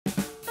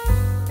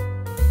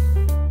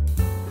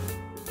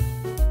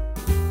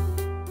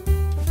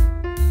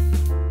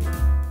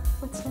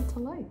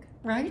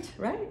Right?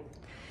 Right.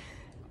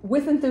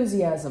 With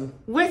enthusiasm.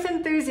 With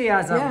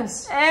enthusiasm.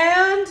 Yes.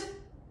 And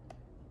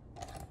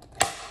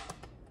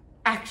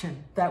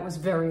action. That was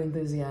very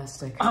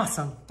enthusiastic.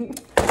 Awesome.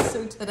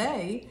 So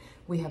today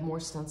we have more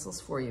stencils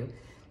for you.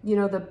 You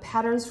know, the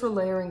Patterns for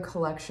Layering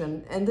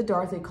collection and the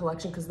Dorothy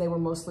collection, because they were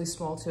mostly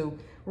small too,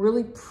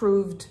 really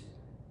proved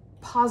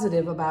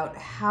positive about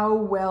how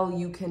well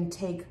you can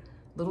take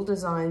little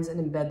designs and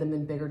embed them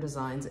in bigger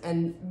designs.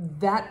 And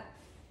that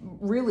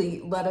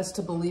really led us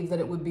to believe that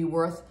it would be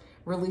worth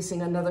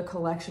releasing another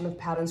collection of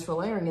Patterns for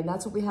Layering. And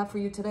that's what we have for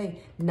you today.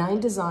 9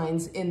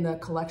 designs in the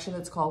collection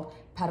that's called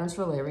Patterns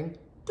for Layering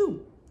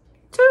 2.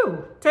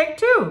 Take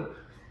 2.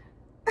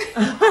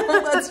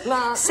 Let's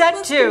not. Let's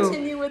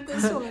continue with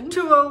this one.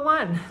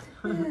 201.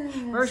 Yes.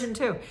 Version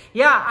 2.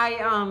 Yeah,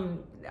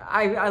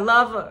 I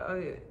love,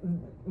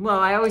 well,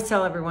 I always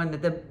tell everyone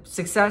that the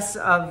success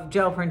of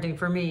gel printing,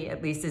 for me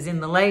at least, is in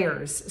the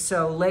layers.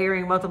 So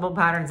layering multiple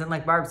patterns, and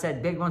like Barb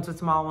said, big ones with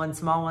small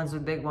ones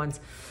with big ones,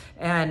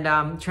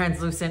 and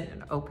translucent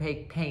and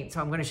opaque paint. So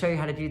I'm going to show you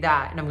how to do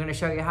that, and I'm going to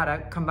show you how to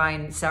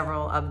combine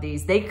several of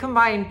these. They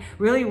combine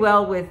really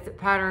well with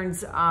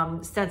patterns,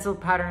 stencil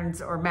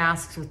patterns or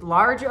masks with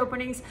large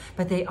openings,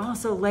 but they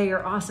also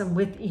layer awesome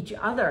with each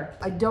other.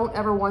 I don't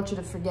ever want you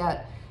to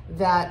forget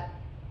that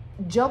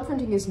gel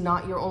printing is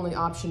not your only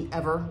option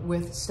ever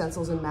with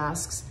stencils and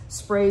masks.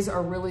 Sprays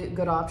are really a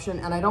good option,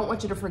 and I don't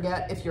want you to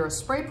forget, if you're a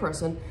spray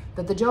person,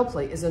 that the gel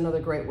plate is another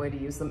great way to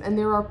use them. And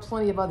there are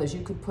plenty of others.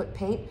 You could put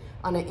paint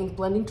on an ink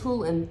blending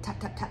tool and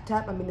tap, tap, tap,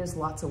 tap. I mean, there's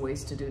lots of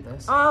ways to do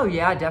this. Oh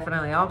yeah,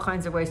 definitely. All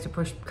kinds of ways to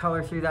push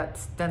color through that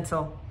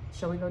stencil.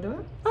 Shall we go do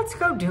it? Let's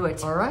go do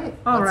it. All right.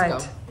 All let's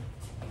right. go.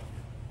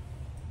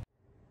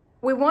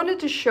 We wanted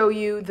to show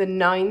you the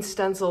 9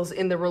 stencils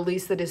in the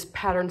release that is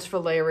Patterns for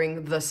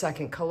Layering, the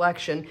second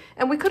collection.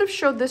 And we could have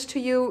showed this to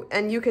you,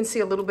 and you can see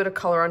a little bit of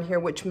color on here,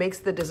 which makes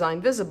the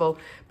design visible.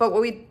 But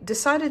what we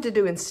decided to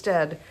do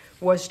instead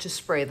was to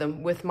spray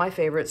them with my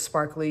favorite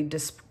sparkly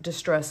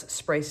Distress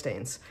spray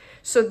stains.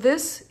 So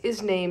this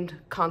is named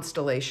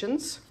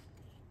Constellations.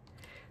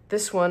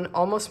 This one,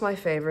 almost my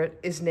favorite,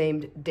 is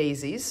named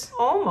Daisies.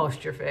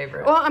 Almost your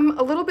favorite. Well, I'm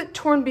a little bit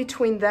torn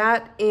between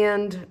that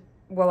and,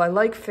 well, I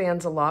like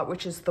Fans a lot,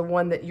 which is the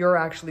one that you're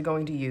actually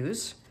going to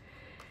use.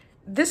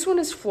 This one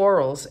is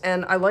Florals,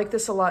 and I like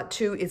this a lot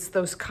too. It's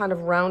those kind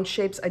of round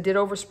shapes. I did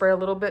overspray a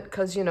little bit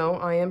because, you know,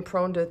 I am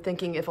prone to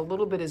thinking if a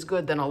little bit is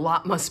good, then a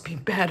lot must be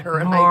better.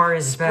 And More I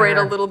is sprayed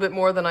better. a little bit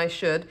more than I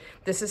should.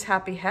 This is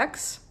Happy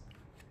Hex,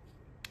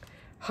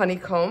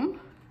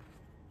 Honeycomb,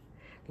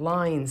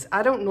 Lines.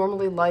 I don't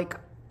normally like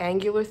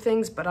angular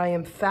things, but I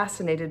am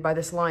fascinated by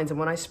this lines. And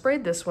when I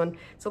sprayed this one,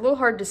 it's a little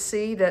hard to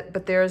see that,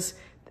 but there's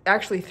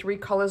actually 3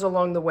 colors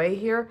along the way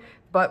here.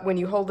 But when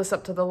you hold this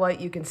up to the light,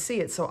 you can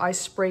see it. So I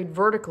sprayed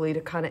vertically to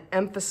kind of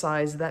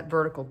emphasize that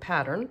vertical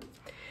pattern.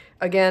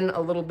 Again, a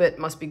little bit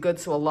must be good,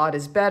 so a lot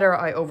is better.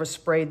 I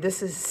oversprayed.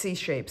 This is C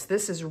shapes.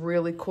 This is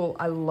really cool.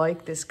 I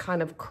like this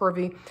kind of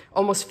curvy,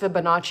 almost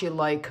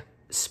Fibonacci-like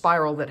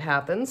spiral that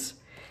happens.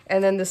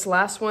 And then this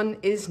last one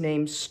is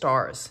named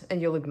Stars,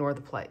 and you'll ignore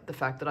the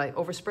fact that I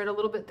oversprayed a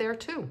little bit there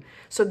too.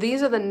 So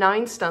these are the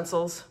 9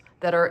 stencils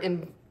that are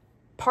in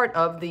part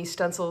of the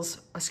stencils,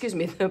 excuse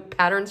me, the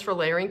Patterns for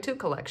Layering 2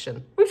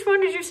 collection. Which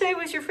one did you say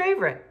was your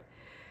favorite?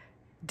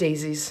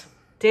 Daisies.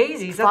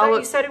 Daisies? I thought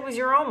you said it was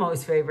your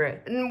almost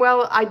favorite.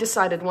 Well, I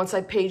decided once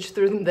I paged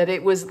through them that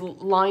it was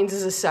Lines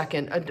as a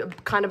second,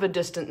 kind of a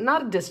distant,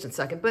 not a distant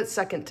second, but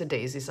second to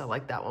Daisies. I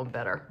like that one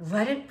better.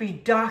 Let it be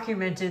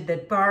documented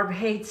that Barb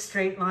hates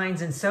straight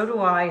lines, and so do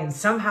I, and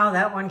somehow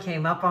that one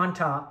came up on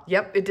top.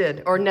 Yep, it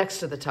did, or next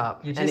to the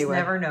top. You just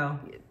never know.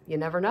 You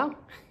never know.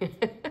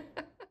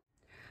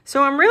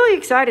 So I'm really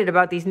excited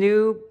about these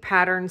new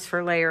Patterns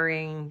for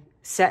Layering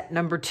set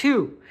number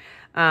 2.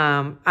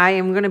 I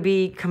am going to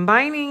be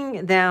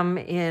combining them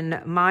in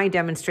my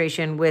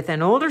demonstration with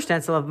an older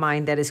stencil of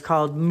mine that is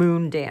called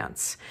Moon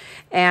Dance.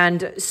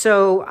 And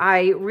so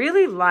I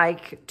really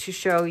like to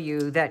show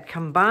you that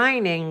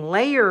combining,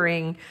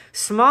 layering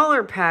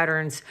smaller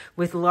patterns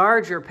with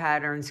larger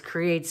patterns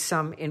creates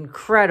some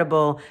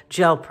incredible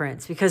gel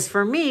prints. Because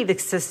for me,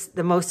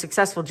 the most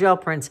successful gel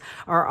prints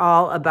are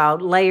all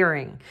about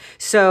layering.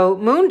 So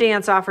Moon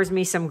Dance offers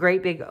me some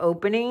great big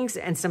openings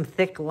and some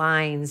thick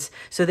lines,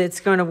 so that it's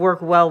going to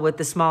work well with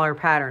the smaller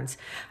patterns.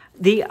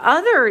 The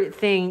other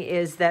thing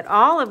is that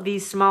all of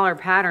these smaller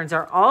patterns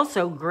are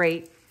also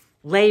great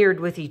layered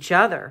with each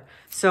other.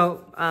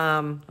 So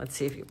let's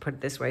see if you put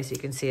it this way so you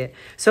can see it.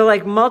 So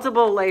like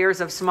multiple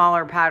layers of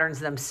smaller patterns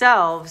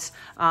themselves,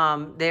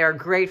 they are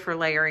great for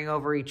layering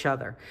over each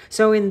other.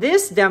 So in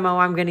this demo,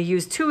 I'm going to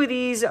use 2 of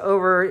these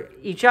over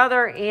each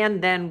other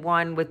and then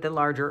one with the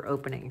larger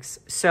openings.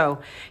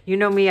 So you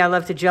know me, I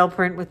love to gel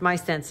print with my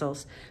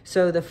stencils.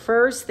 So the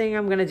first thing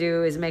I'm going to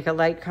do is make a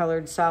light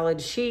colored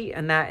solid sheet,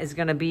 and that is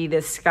going to be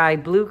this sky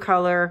blue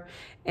color.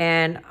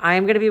 And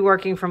I'm going to be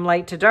working from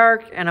light to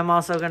dark, and I'm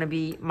also going to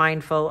be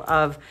mindful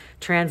of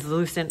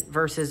translucent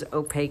versus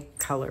opaque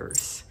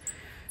colors.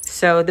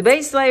 So the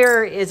base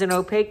layer is an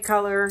opaque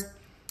color,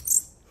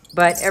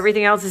 but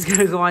everything else is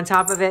gonna go on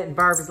top of it. And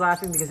Barb is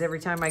laughing because every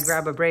time I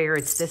grab a brayer,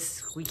 it's this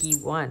squeaky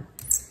one.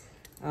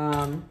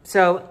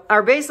 So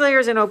our base layer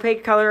is an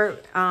opaque color.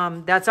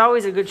 That's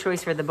always a good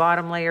choice for the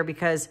bottom layer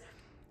because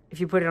if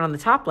you put it on the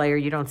top layer,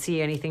 you don't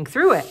see anything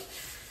through it.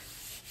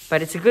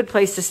 But it's a good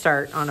place to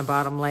start on a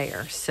bottom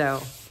layer.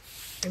 So,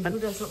 and who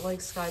doesn't like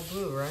sky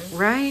blue, right?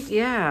 Right,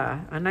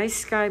 yeah. A nice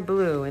sky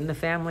blue in the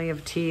family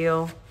of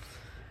teal.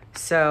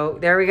 So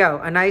there we go.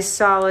 A nice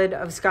solid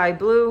of sky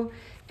blue.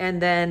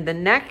 And then the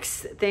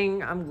next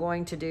thing I'm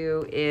going to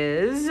do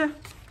is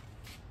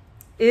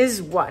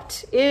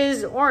what?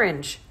 Is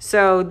orange.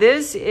 So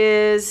this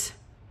is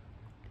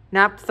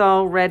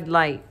Naphthol Red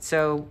Light.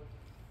 So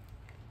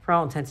for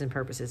all intents and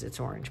purposes, it's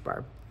orange,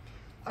 Barb.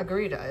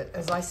 Agreed.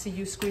 As I see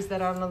you squeeze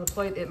that out on the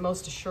plate, it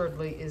most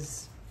assuredly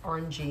is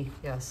orangey,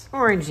 yes.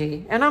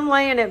 Orangey. And I'm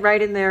laying it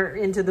right in there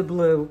into the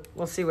blue.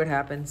 We'll see what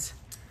happens.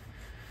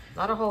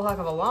 Not a whole heck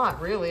of a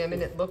lot, really. I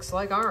mean, it looks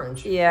like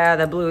orange. Yeah,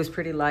 the blue is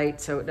pretty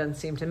light, so it doesn't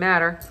seem to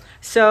matter.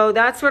 So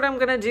that's what I'm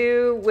going to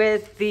do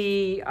with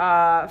the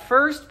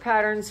first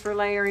patterns for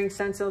layering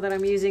stencil that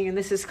I'm using, and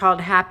this is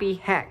called Happy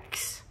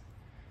Hex.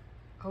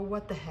 Oh,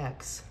 what the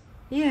hex?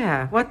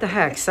 Yeah, what the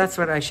hex? That's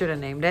what I should have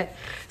named it.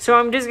 So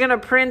I'm just going to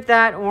print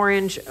that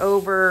orange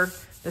over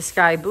the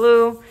sky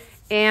blue.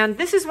 And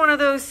this is one of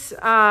those,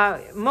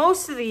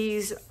 most of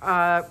these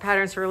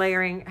patterns for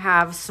layering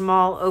have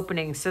small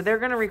openings. So they're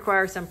going to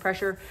require some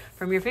pressure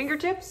from your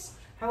fingertips.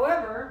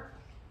 However,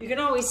 you can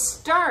always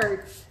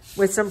start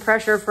with some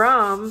pressure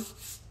from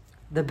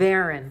the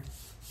Baron.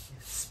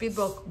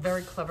 Speedball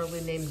very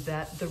cleverly named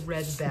that the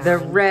Red Baron. The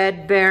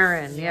Red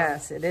Baron,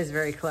 yes, it is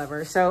very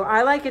clever. So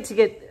I like it to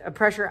get a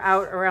pressure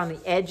out around the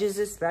edges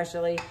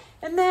especially.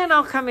 And then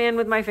I'll come in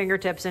with my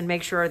fingertips and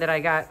make sure that I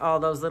got all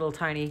those little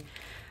tiny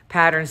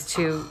patterns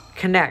to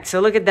connect. So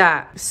look at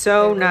that.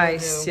 So really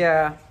nice.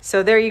 Yeah.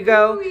 So there you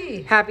go.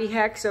 Ooh-wee. Happy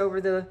Hex over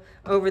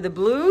the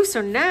blue.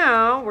 So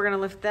now we're going to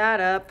lift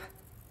that up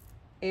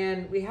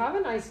and we have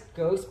a nice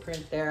ghost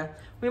print there.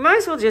 We might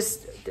as well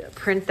just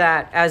print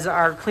that as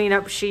our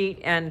cleanup sheet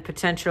and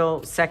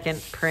potential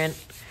second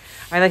print.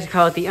 I like to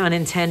call it the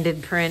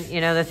unintended print,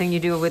 you know, the thing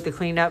you do with the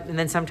cleanup and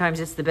then sometimes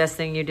it's the best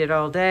thing you did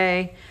all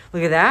day.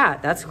 Look at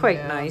that. That's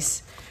quite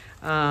nice.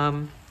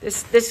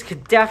 This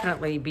could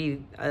definitely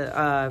be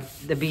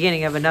the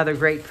beginning of another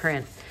great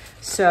print.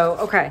 So,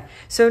 okay.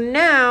 So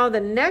now the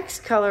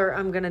next color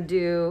I'm going to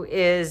do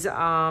is,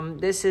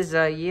 this is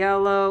a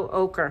yellow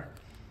ochre.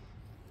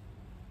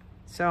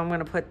 So I'm going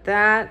to put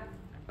that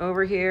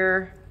over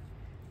here.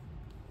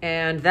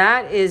 And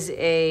that is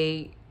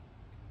a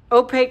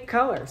opaque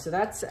color. So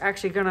that's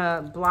actually going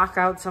to block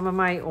out some of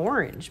my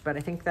orange. But I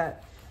think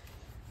that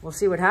we'll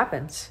see what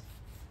happens.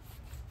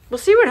 We'll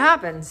see what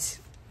happens.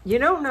 You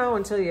don't know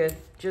until you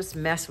just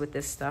mess with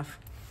this stuff.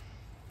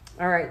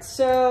 All right,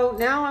 so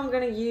now I'm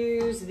going to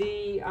use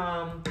the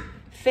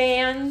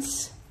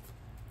fans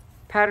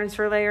patterns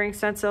for layering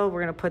stencil.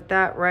 We're going to put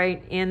that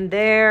right in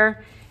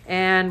there,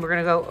 and we're going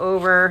to go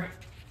over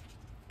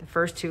the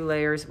first two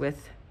layers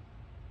with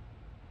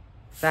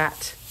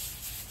that.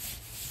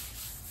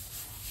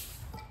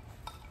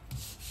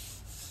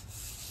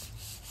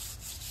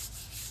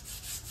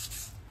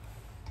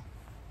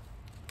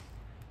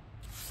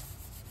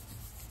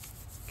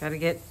 Got to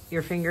get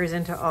your fingers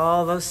into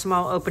all those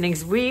small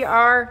openings. We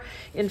are,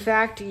 in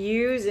fact,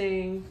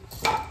 using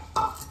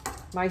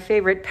my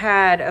favorite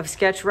pad of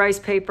sketch rice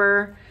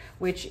paper,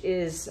 which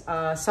is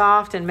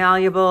soft and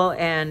malleable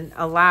and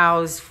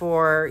allows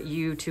for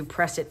you to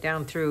press it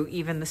down through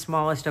even the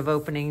smallest of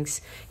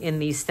openings in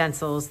these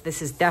stencils.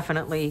 This is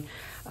definitely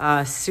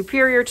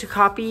superior to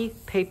copy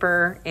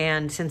paper.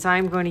 And since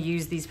I'm going to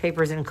use these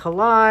papers in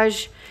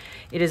collage,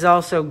 it is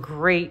also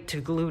great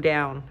to glue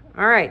down.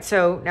 All right,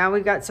 so now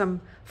we've got some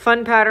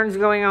fun patterns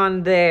going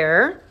on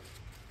there.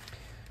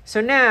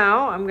 So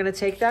now I'm going to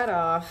take that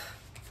off.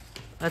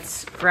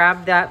 Let's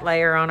grab that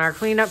layer on our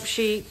cleanup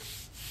sheet.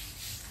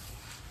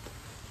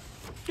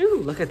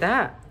 Ooh, look at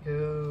that.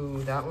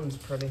 Ooh, that one's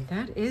pretty.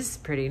 That is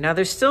pretty. Now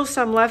there's still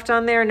some left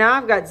on there. Now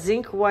I've got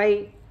zinc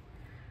white.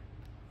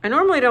 I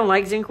normally don't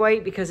like zinc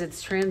white because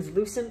it's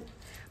translucent,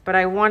 but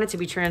I want it to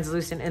be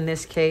translucent in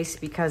this case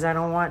because I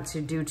don't want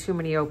to do too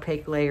many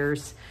opaque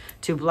layers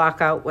to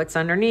block out what's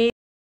underneath.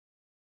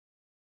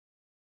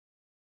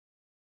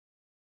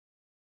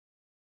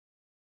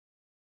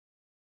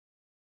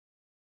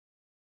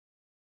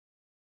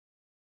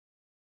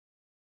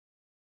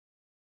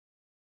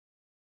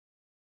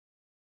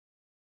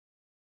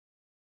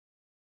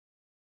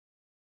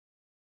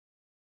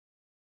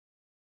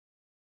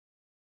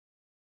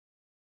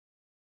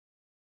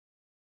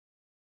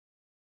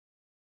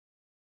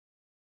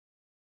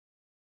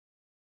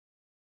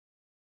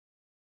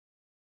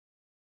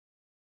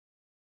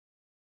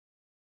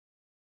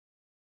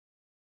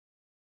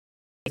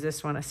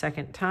 This one a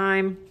second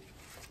time.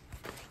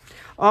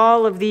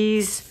 All of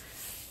these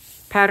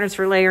patterns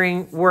for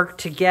layering work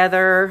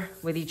together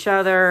with each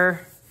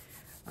other.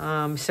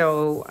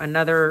 So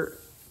another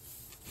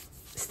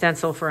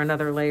stencil for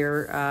another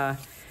layer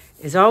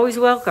is always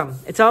welcome.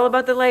 It's all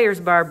about the layers,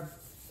 Barb.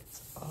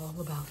 It's all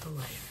about the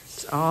layers.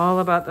 It's all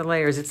about the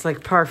layers. It's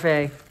like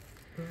parfait.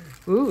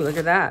 Ooh, look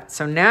at that.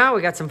 So now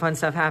we got some fun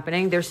stuff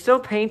happening. There's still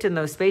paint in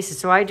those spaces.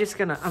 So I'm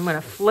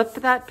gonna flip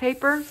that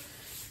paper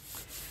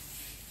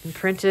and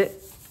print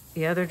it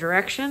the other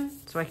direction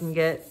so I can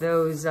get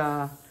those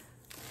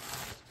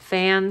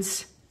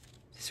fans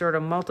sort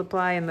of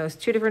multiply in those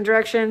two different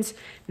directions.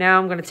 Now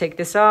I'm gonna take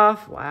this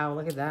off. Wow,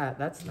 look at that.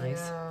 That's nice.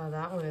 Yeah,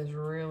 that one is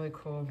really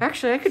cool.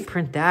 Actually, I could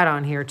print that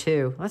on here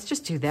too. Let's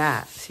just do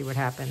that, see what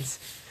happens.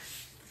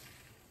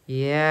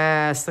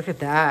 Yes, look at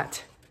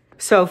that.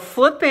 So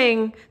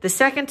flipping, the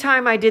second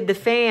time I did the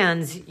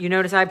fans, you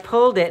notice I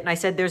pulled it and I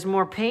said there's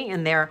more paint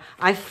in there.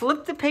 I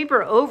flipped the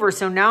paper over,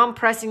 so now I'm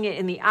pressing it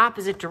in the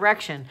opposite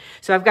direction.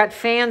 So I've got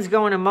fans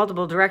going in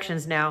multiple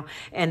directions now,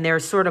 and they're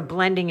sort of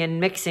blending and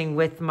mixing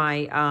with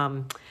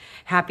my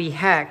Happy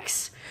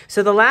Hex.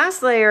 So the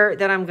last layer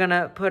that I'm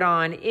gonna put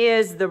on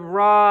is the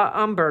raw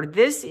umber.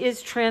 This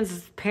is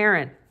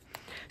transparent.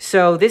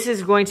 So this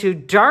is going to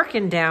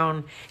darken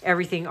down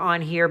everything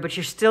on here, but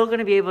you're still going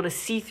to be able to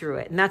see through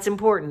it. And that's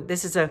important.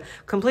 This is a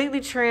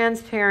completely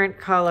transparent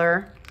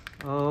color.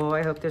 Oh,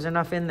 I hope there's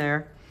enough in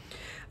there.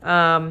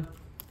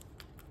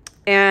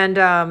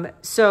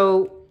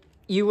 So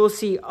you will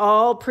see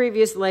all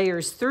previous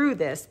layers through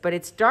this, but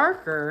it's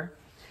darker.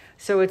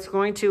 So it's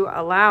going to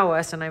allow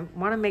us, and I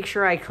want to make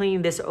sure I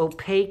clean this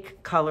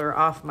opaque color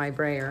off my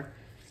brayer.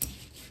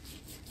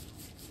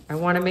 I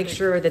want to make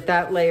sure that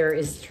that layer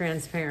is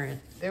transparent.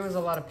 There was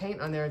a lot of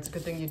paint on there. It's a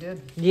good thing you did.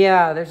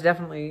 Yeah, there's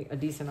definitely a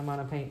decent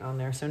amount of paint on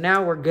there. So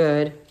now we're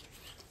good.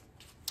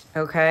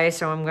 Okay,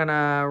 so I'm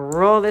gonna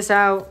roll this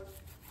out.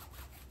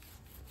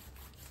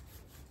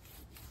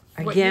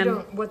 Again.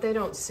 What they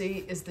don't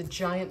see is the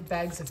giant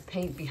bags of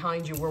paint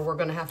behind you where we're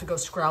gonna have to go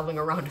scrabbling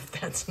around if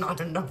that's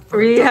not enough.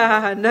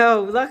 Yeah,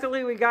 no,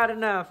 luckily we got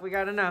enough.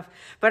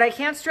 But I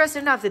can't stress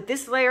enough that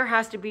this layer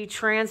has to be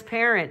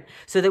transparent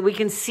so that we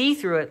can see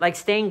through it like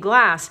stained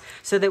glass,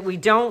 so that we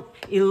don't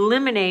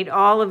eliminate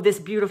all of this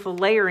beautiful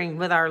layering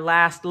with our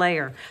last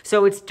layer.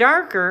 So it's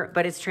darker,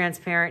 but it's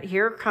transparent.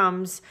 Here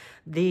comes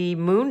the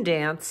moon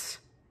dance.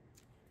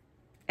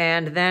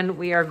 And then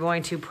we are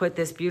going to put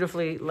this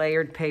beautifully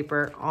layered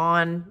paper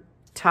on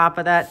top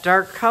of that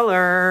dark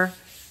color.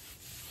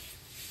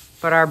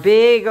 But our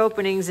big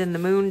openings in the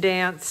moon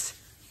dance.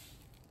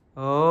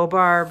 Oh,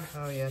 Barb.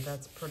 Oh, yeah,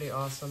 that's pretty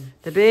awesome.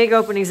 The big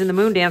openings in the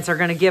moon dance are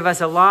going to give us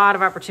a lot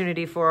of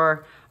opportunity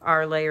for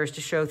our layers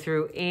to show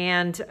through.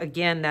 And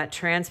again, that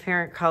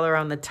transparent color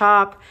on the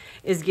top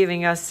is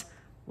giving us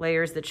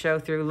layers that show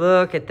through.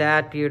 Look at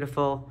that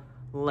beautiful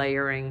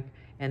layering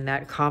and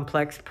that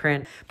complex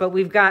print. But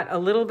we've got a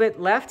little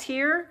bit left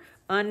here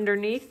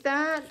underneath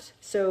that.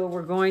 So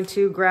we're going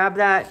to grab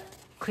that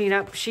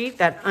cleanup sheet,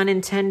 that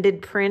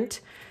unintended print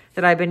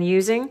that I've been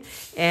using,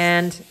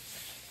 and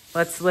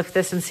let's lift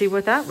this and see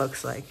what that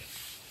looks like.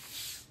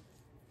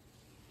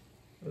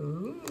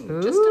 Ooh,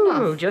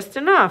 just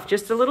enough,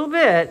 just a little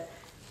bit.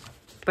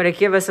 But it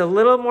gives us a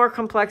little more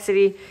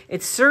complexity.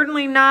 It's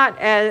certainly not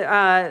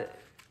as,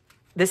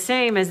 the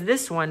same as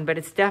this one, but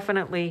it's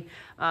definitely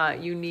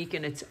unique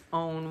in its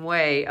own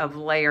way of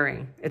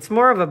layering. It's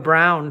more of a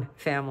brown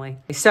family.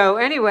 So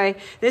anyway,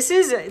 this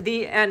is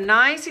a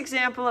nice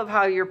example of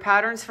how your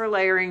patterns for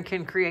layering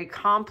can create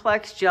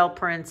complex gel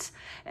prints,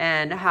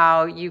 and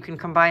how you can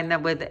combine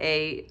them with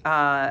a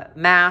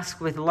mask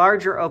with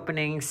larger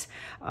openings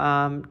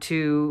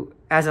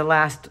as a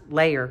last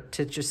layer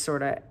to just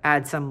sort of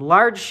add some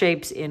large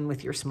shapes in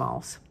with your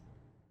smalls.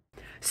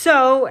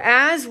 So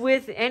as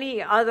with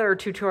any other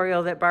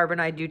tutorial that Barb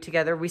and I do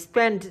together, we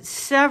spend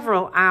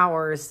several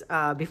hours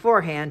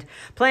beforehand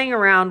playing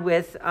around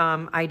with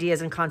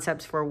ideas and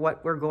concepts for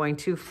what we're going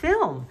to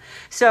film.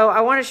 So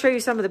I want to show you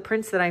some of the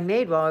prints that I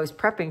made while I was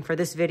prepping for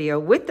this video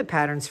with the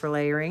patterns for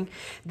layering.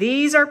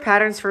 These are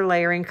patterns for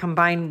layering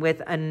combined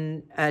with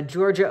a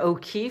Georgia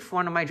O'Keeffe,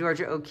 one of my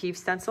Georgia O'Keeffe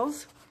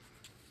stencils.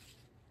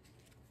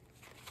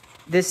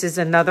 This is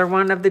another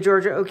one of the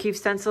Georgia O'Keeffe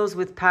stencils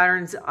with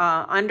patterns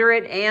under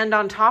it and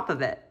on top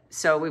of it.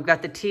 So we've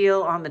got the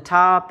teal on the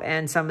top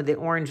and some of the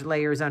orange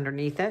layers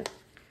underneath it.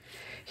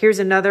 Here's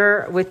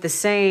another with the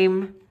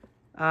same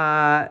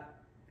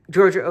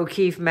Georgia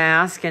O'Keeffe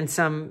mask and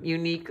some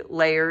unique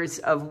layers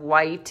of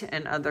white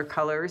and other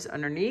colors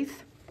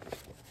underneath.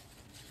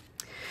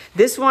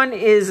 This one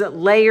is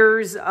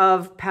layers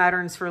of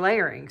patterns for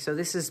layering. So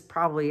this is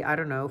probably, I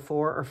don't know,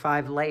 4 or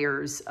 5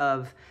 layers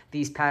of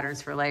these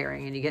patterns for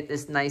layering. And you get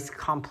this nice,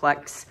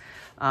 complex,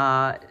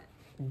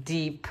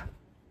 deep,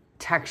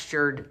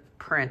 textured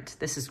print.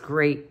 This is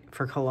great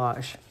for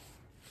collage.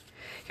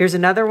 Here's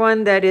another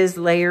one that is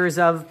layers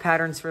of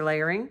patterns for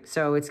layering.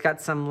 So it's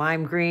got some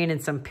lime green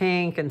and some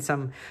pink and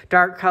some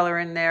dark color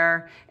in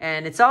there.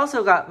 And it's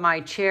also got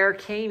my chair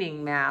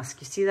caning mask.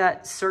 You see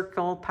that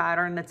circle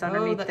pattern that's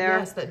underneath there?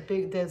 Yes,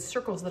 the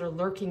circles that are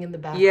lurking in the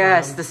background.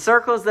 Yes, the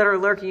circles that are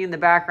lurking in the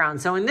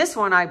background. So in this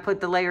one, I put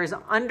the layers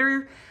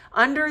under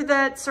under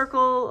that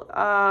circle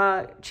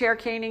chair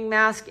caning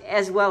mask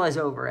as well as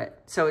over it.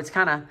 So it's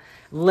kind of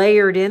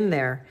layered in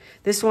there.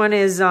 This one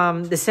is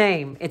the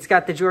same. It's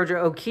got the Georgia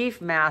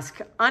O'Keeffe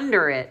mask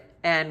under it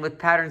and with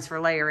patterns for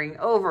layering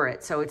over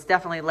it. So it's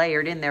definitely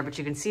layered in there, but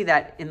you can see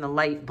that in the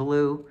light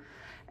blue,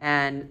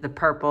 and the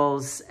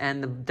purples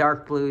and the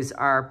dark blues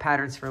are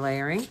patterns for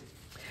layering.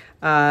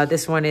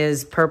 This one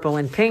is purple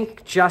and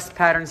pink, just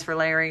patterns for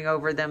layering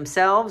over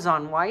themselves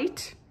on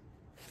white.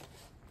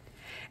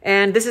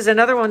 And this is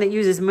another one that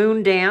uses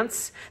Moon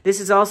Dance. This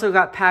has also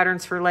got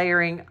patterns for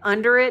layering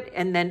under it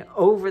and then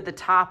over the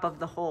top of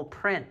the whole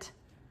print.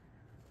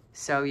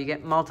 So you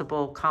get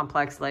multiple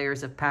complex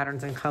layers of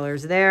patterns and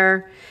colors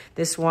there.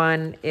 This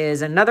one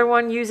is another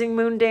one using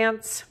Moon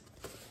Dance.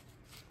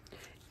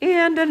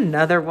 And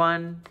another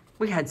one.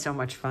 We had so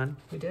much fun.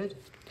 We did.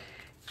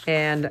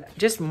 And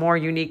just more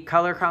unique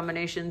color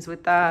combinations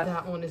with that.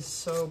 That one is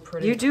so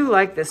pretty. You do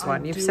like this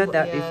one. You've said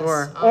that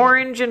before.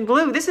 Orange and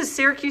blue. This is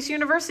Syracuse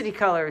University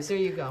colors. There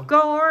you go.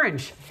 Go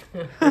orange.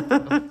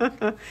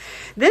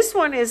 This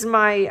one is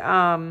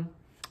my,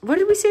 what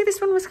did we say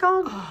this one was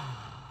called?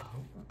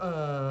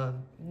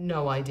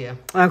 No idea.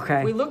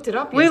 Okay. We looked it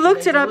up yesterday. We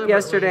looked it up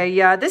yesterday.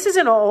 Yeah, this is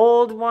an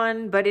old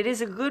one, but it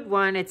is a good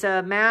one. It's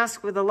a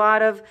mask with a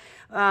lot of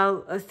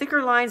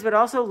thicker lines, but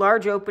also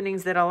large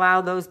openings that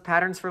allow those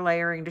patterns for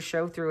layering to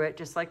show through it,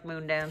 just like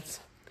Moon Dance.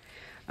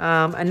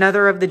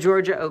 Another of the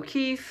Georgia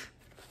O'Keeffe.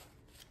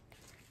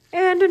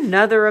 And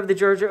another of the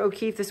Georgia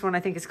O'Keeffe. This one I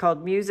think is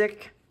called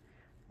Music,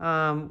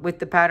 with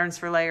the patterns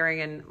for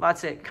layering and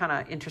lots of kind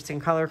of interesting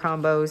color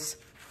combos.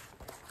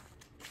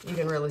 You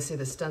can really see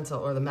the stencil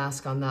or the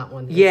mask on that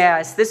one.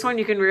 Yes, this one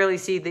you can really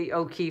see the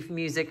O'Keeffe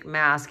Music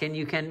mask, and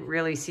you can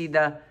really see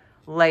the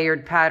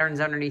layered patterns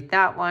underneath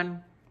that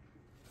one.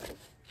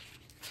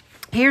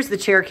 Here's the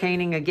chair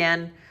caning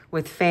again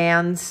with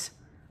fans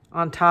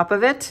on top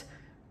of it.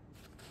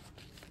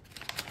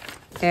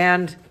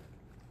 And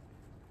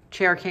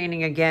chair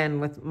caning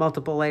again with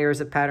multiple layers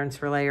of patterns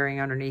for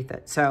layering underneath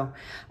it. So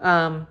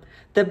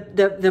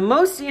the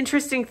most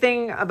interesting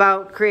thing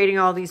about creating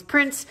all these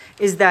prints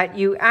is that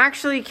you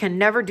actually can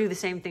never do the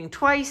same thing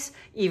twice.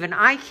 Even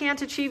I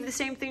can't achieve the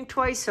same thing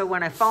twice. So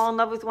when I fall in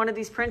love with one of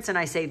these prints and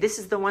I say, this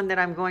is the one that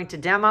I'm going to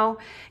demo,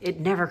 it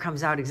never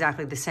comes out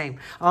exactly the same.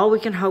 All we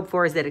can hope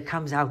for is that it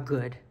comes out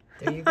good.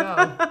 There you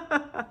go.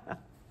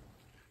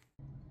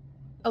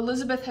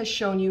 Elizabeth has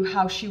shown you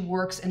how she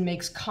works and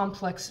makes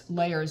complex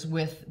layers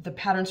with the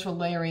patterns for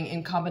layering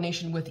in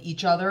combination with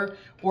each other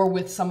or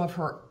with some of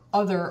her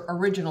other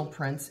original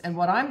prints. And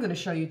what I'm going to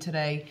show you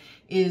today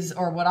is,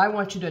 or what I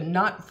want you to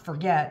not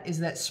forget, is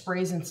that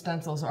sprays and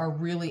stencils are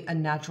really a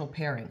natural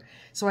pairing.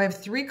 So I have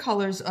 3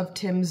 colors of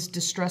Tim's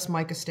Distress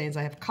Mica Stains.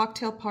 I have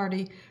Cocktail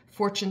Party,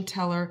 Fortune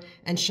Teller,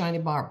 and Shiny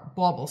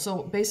Bauble.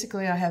 So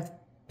basically I have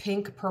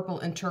pink, purple,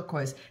 and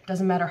turquoise.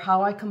 Doesn't matter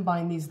how I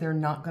combine these, they're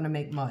not going to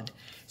make mud.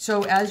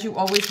 So as you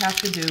always have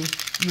to do,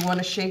 you want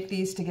to shape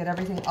these to get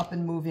everything up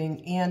and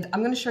moving. And I'm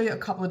going to show you a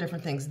couple of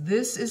different things.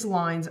 This is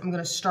lines. I'm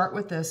going to start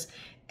with this.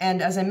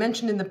 And as I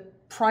mentioned in the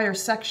prior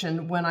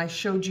section, when I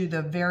showed you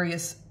the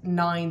various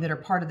 9 that are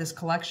part of this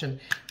collection,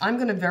 I'm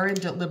going to very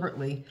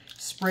deliberately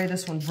spray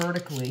this one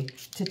vertically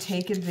to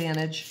take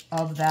advantage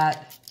of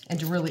that and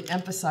to really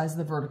emphasize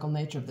the vertical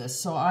nature of this.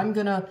 So I'm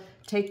going to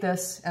take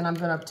this and I'm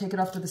going to take it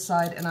off to the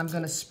side and I'm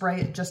going to spray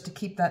it just to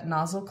keep that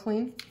nozzle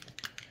clean.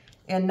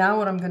 And now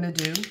what I'm going to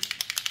do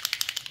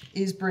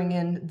is bring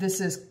in, this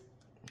is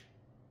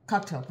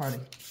Cocktail Party.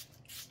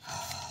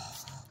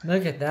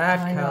 Look at that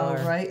color. I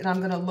know, right? And I'm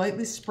going to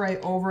lightly spray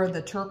over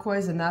the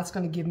turquoise, and that's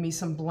going to give me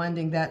some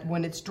blending that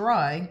when it's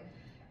dry,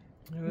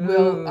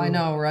 will, I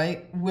know,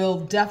 right? Will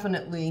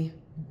definitely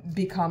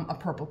become a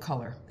purple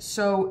color.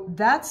 So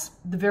that's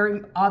the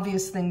very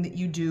obvious thing that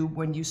you do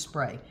when you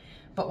spray.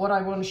 But what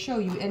I want to show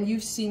you, and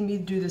you've seen me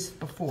do this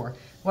before,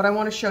 what I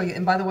want to show you,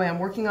 and by the way, I'm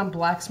working on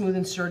black, smooth,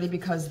 and sturdy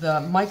because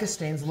the mica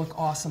stains look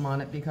awesome on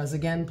it because,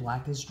 again,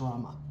 black is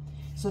drama.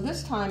 So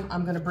this time,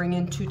 I'm going to bring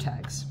in 2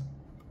 tags.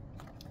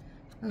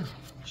 Oh,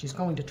 she's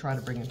going to try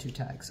to bring in 2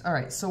 tags. All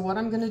right, so what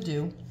I'm going to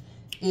do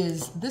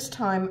is this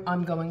time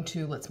I'm going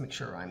to, let's make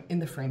sure I'm in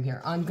the frame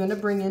here. I'm going to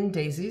bring in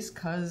daisies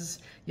because,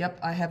 yep,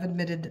 I have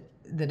admitted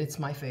that it's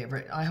my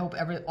favorite. I hope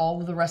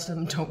all of the rest of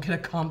them don't get a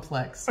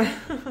complex.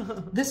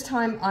 This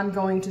time I'm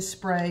going to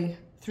spray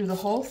through the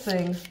whole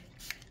thing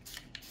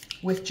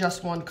with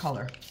just 1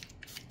 color.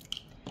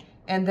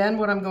 And then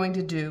what I'm going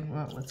to do,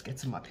 well, let's get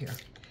some up here.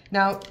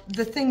 Now,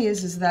 the thing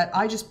is that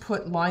I just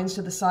put lines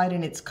to the side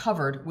and it's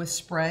covered with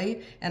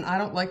spray, and I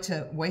don't like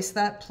to waste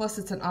that. Plus,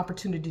 it's an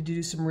opportunity to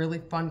do some really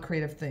fun,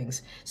 creative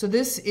things. So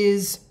this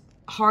is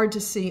hard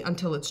to see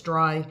until it's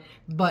dry,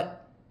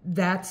 but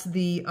that's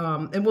the,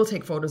 and we'll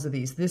take photos of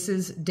these. This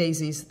is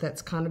daisies,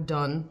 that's kind of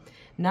done.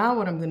 Now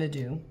what I'm gonna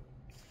do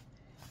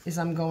is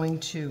I'm going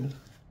to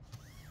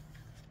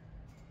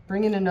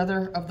bring in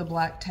another of the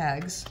black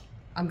tags.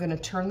 I'm gonna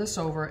turn this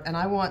over and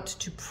I want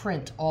to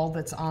print all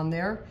that's on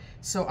there.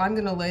 So I'm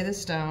gonna lay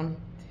this down.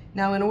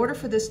 Now in order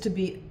for this to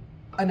be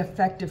an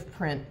effective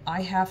print,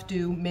 I have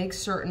to make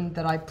certain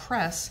that I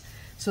press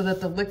so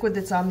that the liquid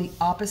that's on the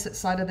opposite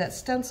side of that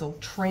stencil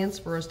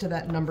transfers to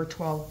that number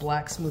 12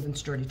 black smooth and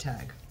sturdy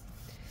tag.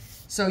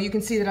 So you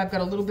can see that I've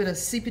got a little bit of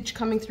seepage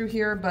coming through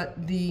here,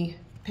 but the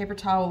paper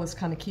towel is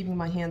kind of keeping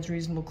my hands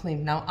reasonably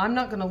clean. Now I'm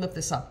not going to lift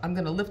this up. I'm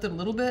going to lift it a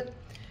little bit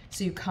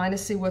so you kind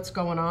of see what's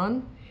going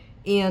on.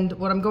 And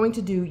what I'm going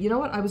to do, you know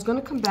what, I was going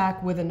to come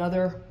back with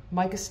another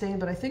mica stain,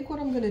 but I think what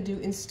I'm going to do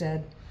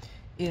instead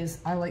is,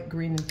 I like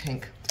green and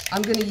pink.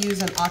 I'm going to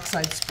use an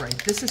oxide spray.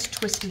 This is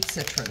Twisted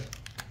Citron.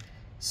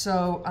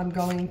 So I'm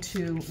going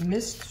to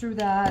mist through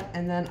that,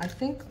 and then I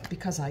think,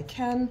 because I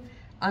can,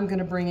 I'm going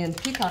to bring in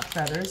peacock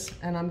feathers,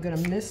 and I'm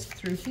going to mist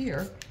through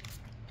here.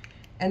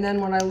 And then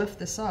when I lift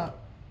this up,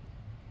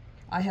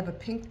 I have a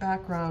pink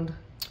background.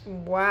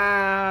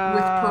 Wow.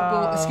 With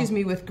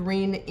purple, with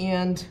green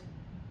and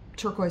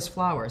turquoise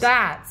flowers.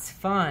 That's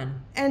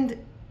fun. And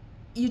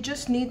you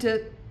just need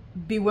to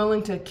be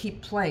willing to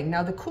keep playing.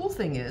 Now the cool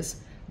thing is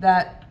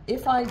that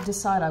if I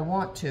decide I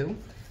want to,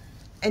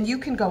 and you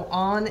can go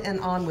on and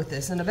on with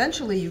this, and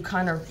eventually you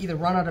kind of either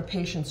run out of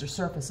patience or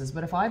surfaces,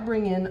 but if I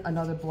bring in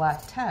another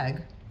black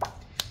tag,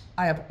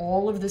 I have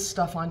all of this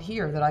stuff on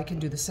here that I can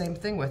do the same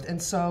thing with.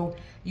 And so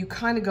you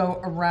kind of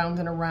go around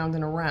and around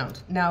and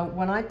around. Now,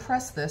 when I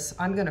press this,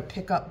 I'm gonna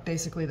pick up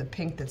basically the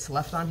pink that's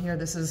left on here.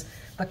 This is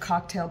the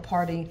Cocktail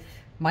Party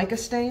mica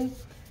stain,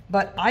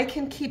 but I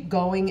can keep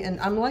going, and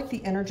I'm like the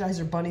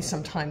Energizer Bunny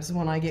sometimes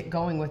when I get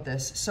going with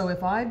this. So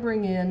if I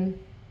bring in,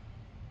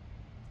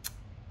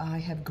 I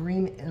have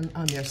green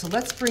on there. So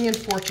let's bring in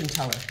Fortune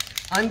Teller.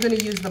 I'm going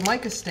to use the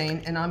mica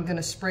stain, and I'm going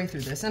to spray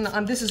through this.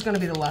 And this is going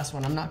to be the last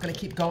one. I'm not going to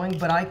keep going,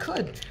 but I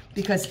could,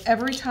 because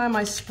every time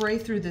I spray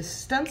through this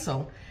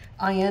stencil,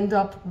 I end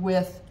up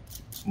with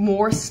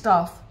more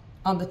stuff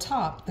on the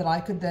top that I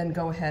could then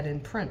go ahead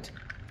and print.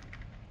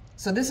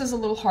 So this is a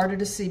little harder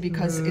to see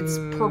because it's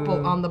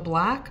purple on the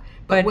black,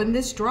 but when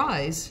this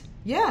dries,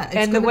 yeah.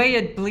 And the way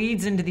it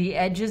bleeds into the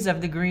edges of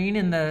the green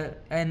and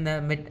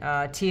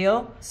the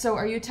teal. So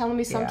are you telling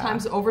me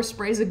sometimes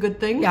overspray is a good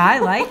thing? Yeah, I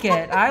like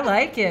it. I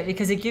like it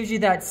because it gives you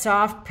that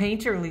soft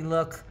painterly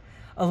look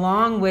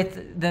along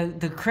with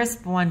the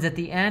crisp ones at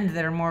the end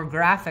that are more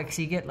graphic.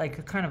 So you get like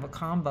a kind of a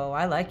combo.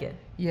 I like it.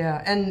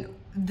 Yeah, and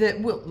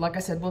like I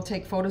said, we'll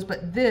take photos,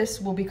 but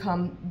this will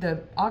become, the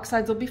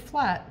oxides will be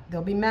flat,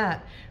 they'll be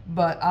matte,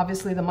 but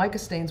obviously the mica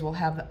stains will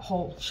have the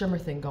whole shimmer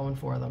thing going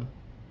for them.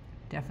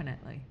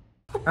 Definitely.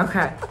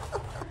 Okay,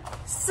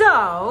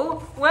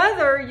 so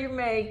whether you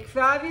make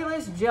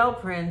fabulous gel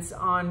prints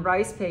on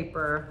rice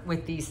paper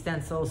with these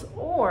stencils,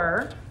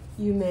 or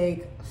you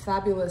make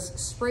fabulous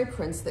spray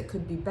prints that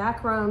could be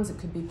backgrounds, it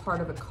could be part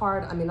of a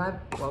card. I mean,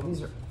 well,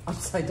 these are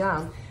upside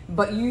down,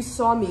 but you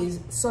saw me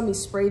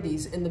spray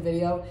these in the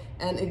video,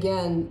 and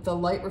again, the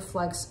light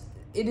reflects.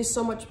 It is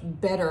so much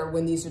better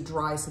when these are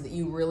dry so that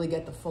you really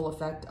get the full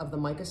effect of the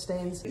mica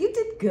stains. You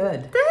did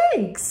good.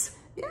 Thanks.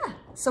 Yeah,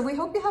 so we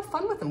hope you have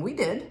fun with them. We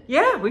did.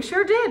 Yeah, we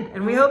sure did.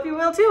 And we hope you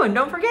will too. And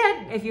don't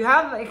forget, if you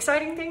have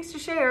exciting things to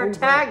share,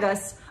 tag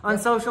us on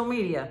social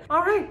media.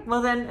 All right,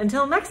 well then,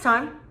 until next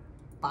time,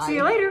 bye. See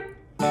you later.